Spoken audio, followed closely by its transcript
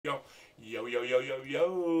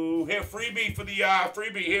yo. Here, freebie for the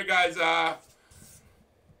freebie here, guys.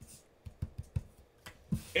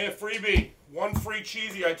 Here, freebie. One free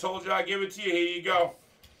cheesy. I told you I'd give it to you. Here you go.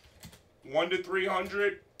 1 to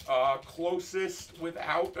 300. Closest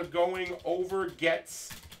without a going over gets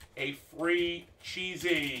a free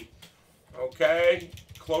cheesy. Okay?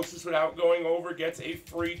 Closest without going over gets a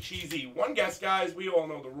free cheesy. One guess, guys. We all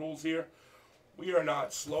know the rules here. We are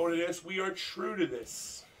not slow to this. We are true to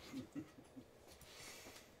this.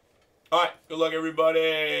 All right. Good luck,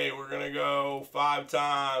 everybody. We're going to go 5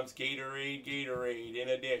 times. Gatorade in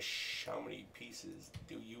a dish. How many pieces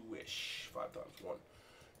do you wish? 5 times. 1,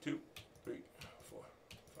 2, 3, 4,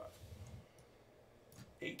 5.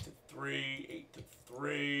 8 to 3. 8 to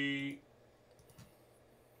 3.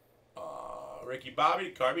 Ricky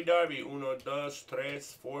Bobby, Carby Darby. 1, 2, 3,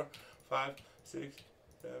 4, 5, 6,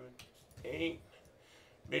 7, 8.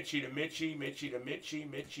 Mitchie to Mitchie, Mitchie to Mitchie,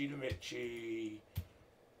 Mitchie to Mitchie.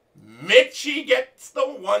 Mitchie gets the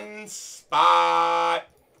 1 spot.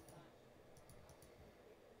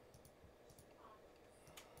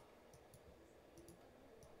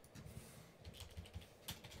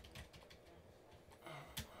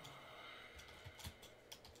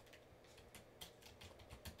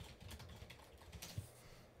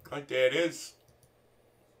 Right there it is.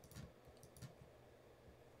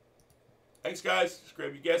 Thanks, guys. Just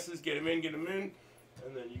grab your guesses, get them in,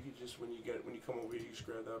 and then you can just when you come over here, you just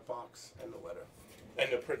grab that box and the letter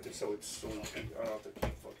and the printer, so it's I don't have to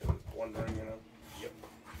keep fucking wondering, you know. Yep.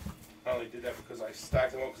 I only did that because I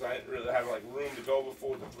stacked them up because I didn't really have like room to go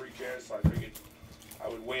before the 3 chairs, so I figured I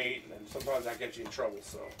would wait, and then sometimes that gets you in trouble,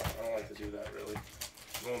 so I don't like to do that really.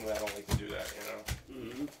 Normally I don't like to do that, you know.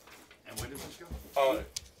 Mm-hmm. And where does this go?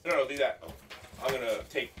 No, do that. I'm going to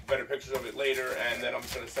take better pictures of it later, and then I'm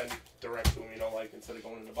just going to send it direct to them, you know, like instead of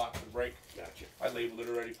going in the box to break. Gotcha. I labeled it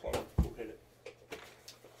already, plumber. We'll hit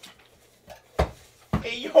it.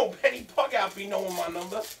 Hey, yo, Benny Pug out be knowing my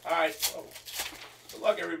number. All right, so good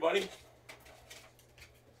luck, everybody.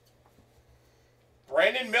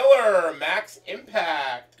 Brandon Miller, Max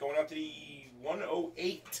Impact, going out to the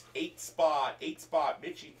 108, 8 spot,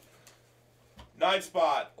 Mitchie. 9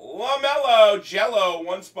 spot, LaMelo, Jello,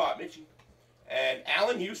 1 spot, Mitchie. And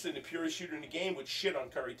Allen Houston, the purest shooter in the game, with shit on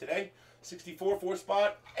Curry today. 64, 4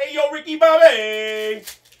 spot. Hey, yo, Ricky Bobby.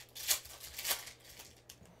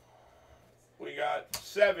 We got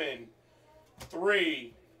 7,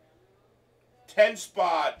 3, 10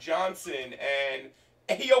 spot, Johnson. And,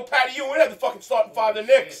 hey, yo, Patty, you win at the fucking starting 5 of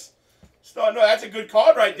the Knicks. No, that's a good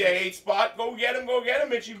card right there, 8 spot. Go get him,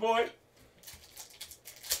 Mitchie boy.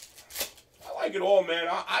 I like it all, man.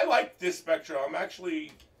 I like this Spectra.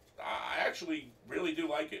 I actually really do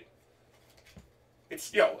like it.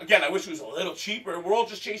 It's, again, I wish it was a little cheaper. We're all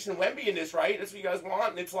just chasing Wemby in this, right? That's what you guys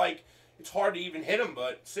want. And it's like, it's hard to even hit him.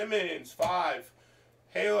 But Simmons, 5.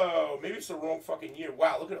 Halo. Maybe it's the wrong fucking year.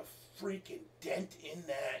 Wow, look at a freaking dent in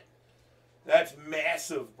that. That's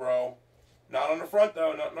massive, bro. Not on the front,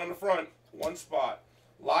 though. Nothing on the front. 1 spot.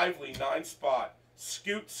 Lively, 9 spot.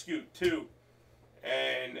 Scoot, 2.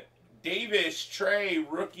 And Davis, Trey,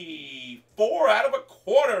 rookie, 4 out of a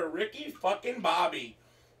quarter. Ricky fucking Bobby.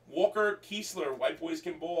 Walker, Kiesler, White Boys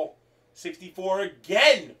Can Ball. 64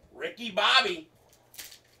 again. Ricky Bobby.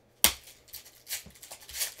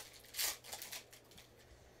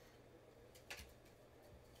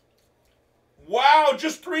 Wow,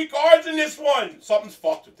 just 3 cards in this one. Something's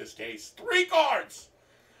fucked with this case. 3 cards.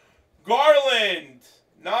 Garland,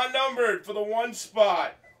 non-numbered for the 1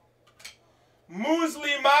 spot.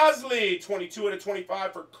 Mosley, 22 out of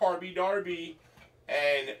 25 for Carby Darby.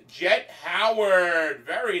 And Jet Howard,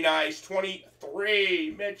 very nice,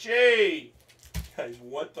 23. Mitchie. Guys,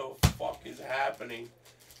 what the fuck is happening?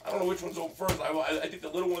 I don't know which one's over first. I think the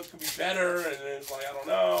little ones could be better, and then it's like, I don't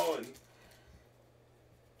know. And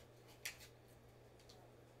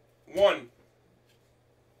 1,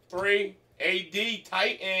 3, AD,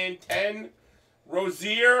 Titan, 10,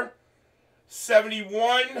 Rozier,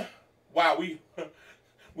 71. Wow, we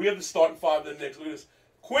have the starting 5 of the Knicks. Look at this.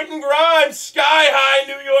 Quentin Grimes, sky high,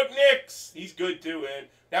 New York Knicks. He's good too, man.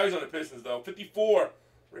 Now he's on the Pistons, though. 54.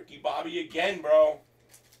 Ricky Bobby again, bro.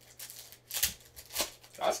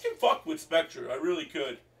 I can fuck with Spectra. I really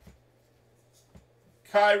could.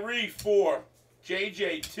 Kyrie, 4.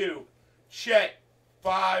 JJ, 2. Chet,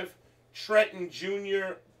 5. Trenton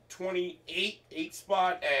Jr., 28. 8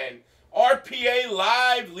 spot. And RPA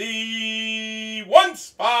Lively, 1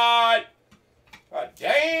 spot. God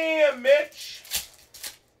damn, Mitch.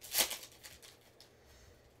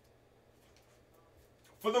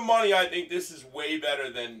 For the money, I think this is way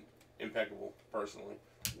better than Impeccable, personally.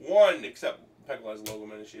 1, except Peggle has a logo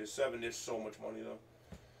man this year. 7, there's so much money though.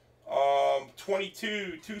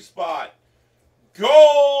 22, 2-spot.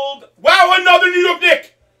 Gold. Wow, another New York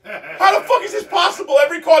Knick. How the fuck is this possible?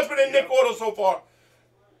 Every card's been in Nick Auto so far.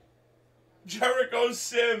 Jericho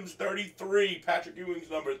Sims, 33. Patrick Ewing's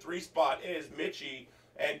number 3-spot is Mitchie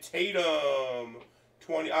and Tatum,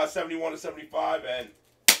 71 to 75. And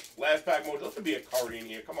last pack mojo. Let there be a Curry in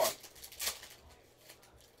here. Come on.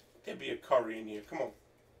 There'd be a Curry in here. Come on.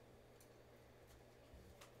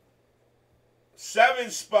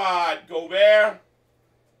 7-spot. Gobert.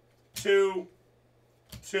 2.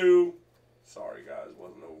 Sorry, guys.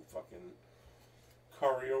 Wasn't no fucking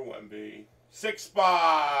Curry or Wemby.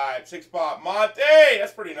 6-spot. Monte.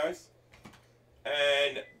 That's pretty nice.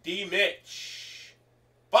 And D. Mitch.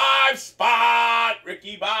 5-spot.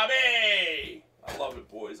 Ricky Bobby. I love it,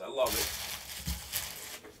 boys. I love it.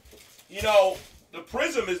 You know, the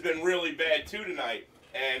Prism has been really bad, too, tonight.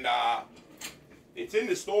 And it's in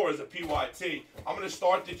the store as a PYT. I'm going to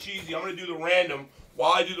start the cheesy. I'm going to do the random.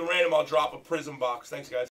 While I do the random, I'll drop a Prism box. Thanks, guys.